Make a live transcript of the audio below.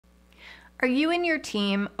Are you and your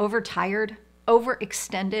team overtired,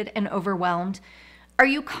 overextended, and overwhelmed? Are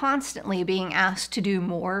you constantly being asked to do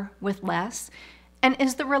more with less? And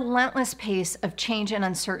is the relentless pace of change and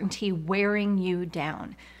uncertainty wearing you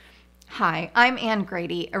down? Hi, I'm Ann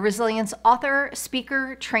Grady, a resilience author,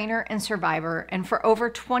 speaker, trainer, and survivor, and for over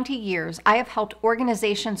 20 years, I have helped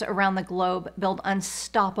organizations around the globe build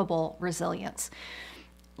unstoppable resilience.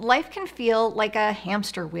 Life can feel like a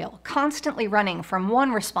hamster wheel, constantly running from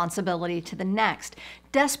one responsibility to the next,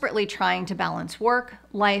 desperately trying to balance work,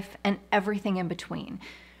 life, and everything in between.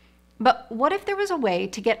 But what if there was a way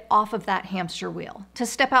to get off of that hamster wheel, to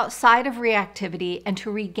step outside of reactivity and to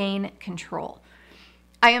regain control?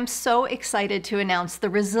 I am so excited to announce the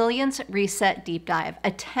Resilience Reset Deep Dive,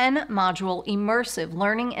 a 10-module immersive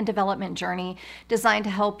learning and development journey designed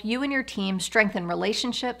to help you and your team strengthen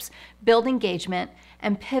relationships, build engagement,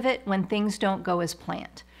 and pivot when things don't go as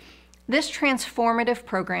planned. This transformative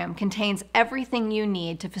program contains everything you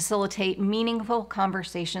need to facilitate meaningful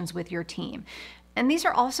conversations with your team. And these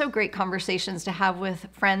are also great conversations to have with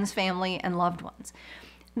friends, family, and loved ones.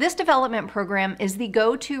 This development program is the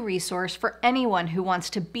go-to resource for anyone who wants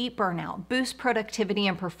to beat burnout, boost productivity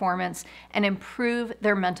and performance, and improve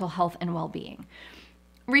their mental health and well-being.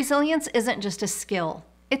 Resilience isn't just a skill,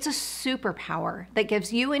 it's a superpower that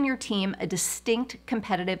gives you and your team a distinct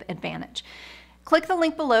competitive advantage. Click the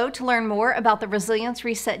link below to learn more about the Resilience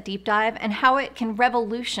Reset Deep Dive and how it can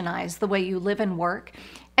revolutionize the way you live and work,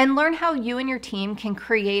 and learn how you and your team can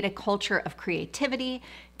create a culture of creativity,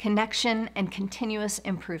 connection, and continuous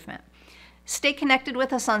improvement. Stay connected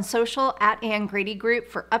with us on social at Ann Grady Group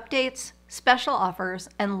for updates, special offers,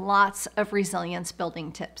 and lots of resilience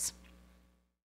building tips.